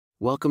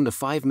Welcome to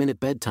 5-Minute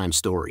Bedtime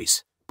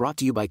Stories, brought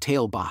to you by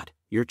TaleBot,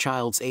 your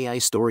child's AI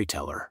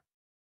storyteller.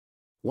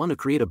 Want to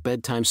create a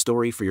bedtime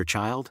story for your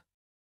child?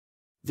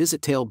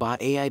 Visit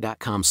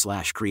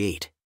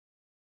talebotai.com/create.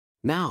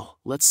 Now,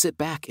 let's sit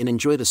back and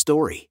enjoy the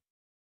story.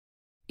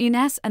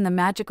 Ines and the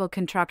Magical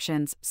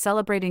Contraptions,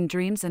 Celebrating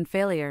Dreams and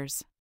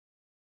Failures.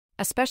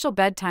 A special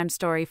bedtime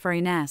story for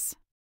Ines.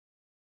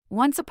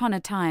 Once upon a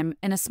time,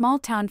 in a small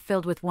town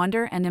filled with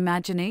wonder and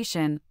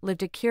imagination,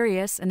 lived a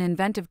curious and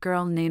inventive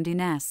girl named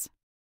Ines.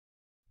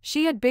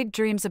 She had big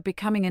dreams of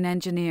becoming an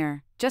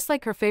engineer, just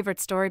like her favorite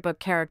storybook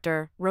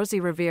character, Rosie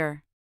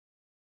Revere.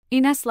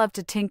 Ines loved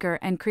to tinker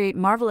and create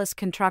marvelous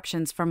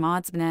contraptions from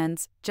odds and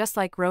ends, just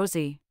like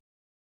Rosie.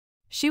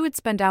 She would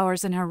spend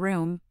hours in her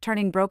room,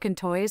 turning broken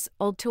toys,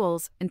 old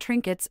tools, and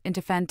trinkets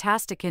into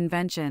fantastic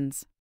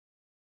inventions.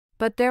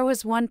 But there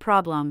was one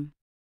problem.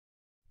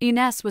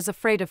 Ines was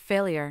afraid of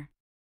failure.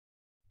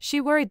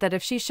 She worried that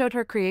if she showed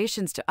her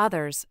creations to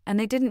others and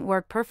they didn't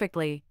work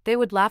perfectly, they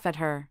would laugh at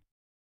her.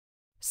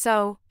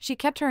 So, she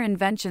kept her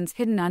inventions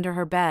hidden under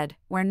her bed,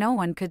 where no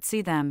one could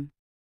see them.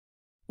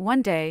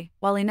 One day,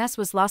 while Ines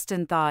was lost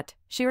in thought,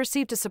 she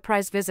received a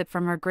surprise visit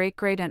from her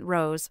great-great-aunt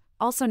Rose,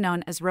 also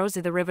known as Rosie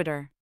the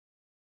Riveter.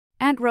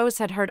 Aunt Rose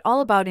had heard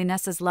all about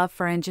Ines's love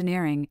for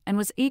engineering and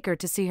was eager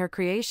to see her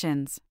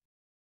creations.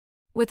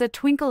 With a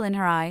twinkle in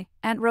her eye,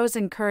 Aunt Rose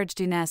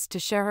encouraged Ines to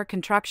share her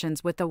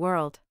contraptions with the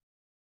world.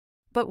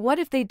 But what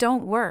if they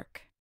don't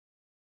work?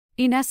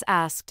 Ines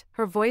asked,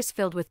 her voice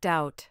filled with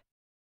doubt.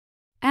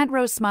 Aunt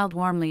Rose smiled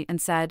warmly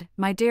and said,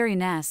 "My dear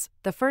Ines,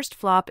 the first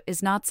flop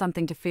is not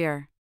something to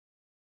fear.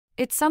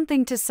 It's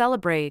something to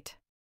celebrate.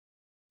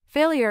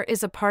 Failure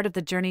is a part of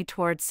the journey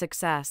towards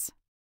success.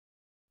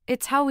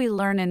 It's how we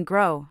learn and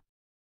grow."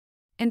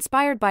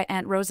 Inspired by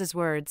Aunt Rose's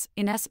words,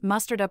 Ines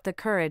mustered up the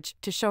courage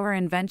to show her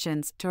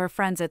inventions to her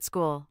friends at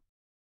school.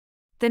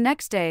 The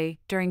next day,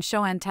 during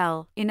show and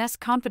tell, Ines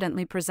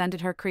confidently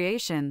presented her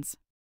creations.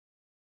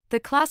 The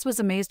class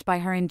was amazed by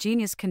her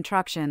ingenious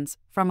contraptions,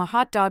 from a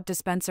hot dog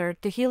dispenser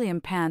to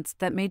helium pants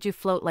that made you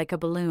float like a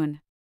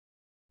balloon.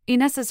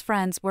 Ines's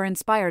friends were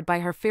inspired by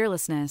her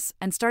fearlessness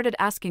and started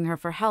asking her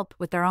for help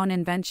with their own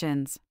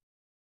inventions.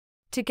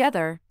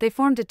 Together, they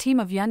formed a team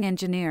of young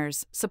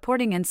engineers,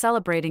 supporting and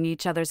celebrating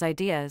each other's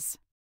ideas.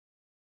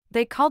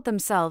 They called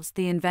themselves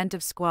the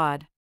Inventive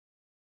Squad.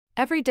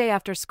 Every day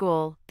after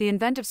school, the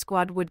Inventive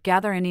Squad would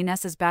gather in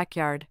Ines's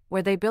backyard,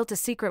 where they built a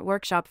secret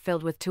workshop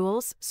filled with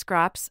tools,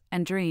 scraps,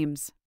 and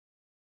dreams.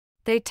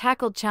 They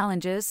tackled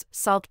challenges,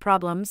 solved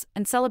problems,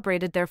 and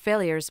celebrated their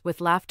failures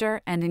with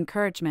laughter and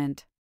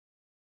encouragement.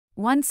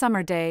 One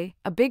summer day,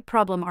 a big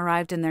problem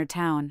arrived in their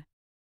town.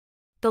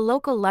 The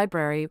local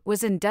library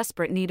was in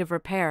desperate need of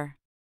repair.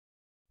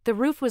 The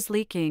roof was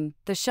leaking,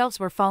 the shelves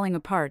were falling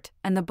apart,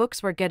 and the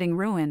books were getting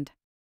ruined.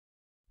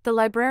 The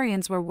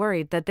librarians were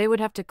worried that they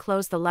would have to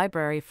close the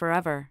library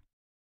forever.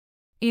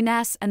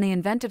 Ines and the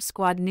Inventive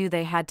Squad knew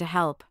they had to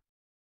help.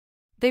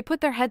 They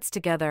put their heads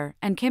together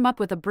and came up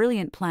with a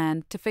brilliant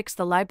plan to fix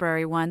the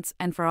library once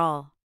and for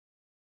all.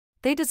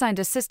 They designed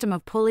a system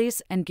of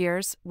pulleys and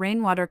gears,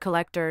 rainwater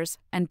collectors,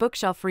 and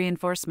bookshelf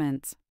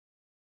reinforcements.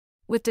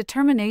 With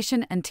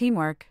determination and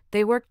teamwork,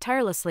 they worked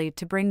tirelessly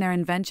to bring their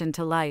invention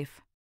to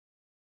life.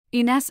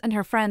 Ines and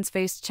her friends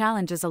faced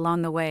challenges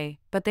along the way,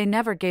 but they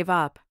never gave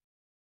up.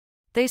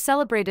 They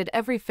celebrated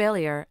every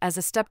failure as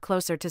a step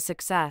closer to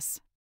success.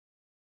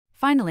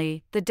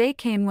 Finally, the day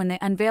came when they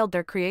unveiled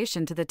their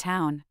creation to the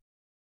town.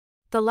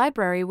 The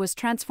library was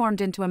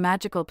transformed into a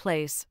magical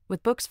place,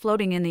 with books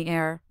floating in the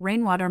air,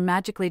 rainwater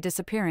magically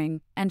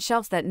disappearing, and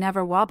shelves that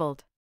never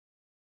wobbled.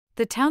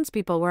 The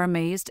townspeople were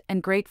amazed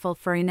and grateful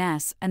for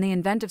Ines and the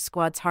Inventive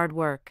Squad's hard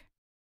work.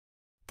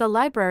 The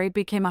library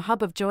became a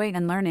hub of joy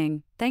and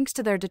learning, thanks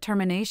to their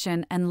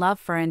determination and love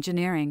for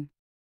engineering.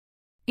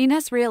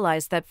 Ines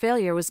realized that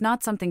failure was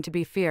not something to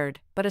be feared,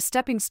 but a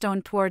stepping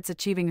stone towards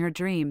achieving her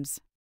dreams.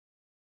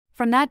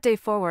 From that day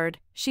forward,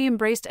 she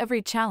embraced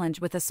every challenge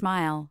with a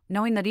smile,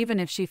 knowing that even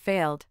if she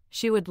failed,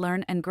 she would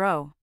learn and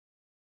grow.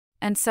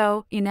 And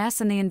so, Ines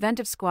and the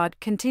Inventive Squad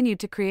continued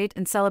to create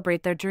and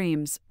celebrate their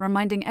dreams,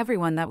 reminding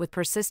everyone that with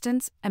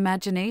persistence,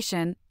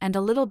 imagination, and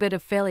a little bit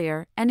of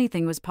failure,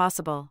 anything was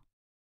possible.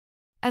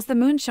 As the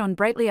moon shone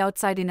brightly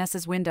outside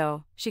Ines's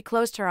window, she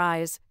closed her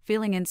eyes,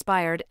 feeling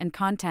inspired and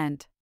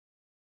content.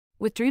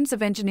 With dreams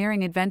of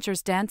engineering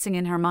adventures dancing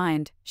in her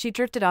mind, she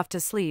drifted off to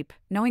sleep,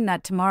 knowing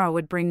that tomorrow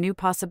would bring new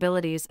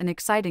possibilities and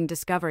exciting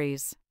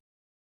discoveries.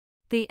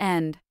 The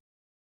end.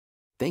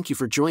 Thank you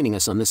for joining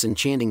us on this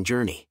enchanting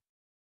journey.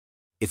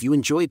 If you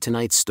enjoyed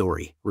tonight's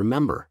story,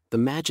 remember, the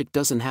magic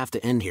doesn't have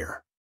to end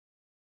here.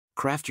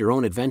 Craft your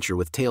own adventure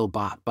with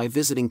TaleBot by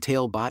visiting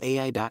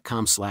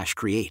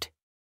talebotai.com/create.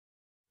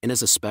 And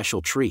as a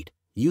special treat,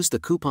 use the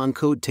coupon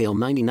code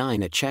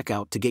TALE99 at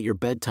checkout to get your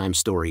bedtime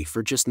story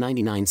for just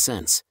 99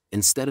 cents,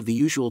 instead of the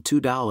usual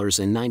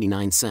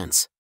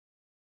 $2.99.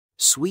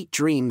 Sweet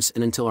dreams,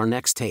 and until our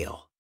next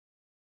tale.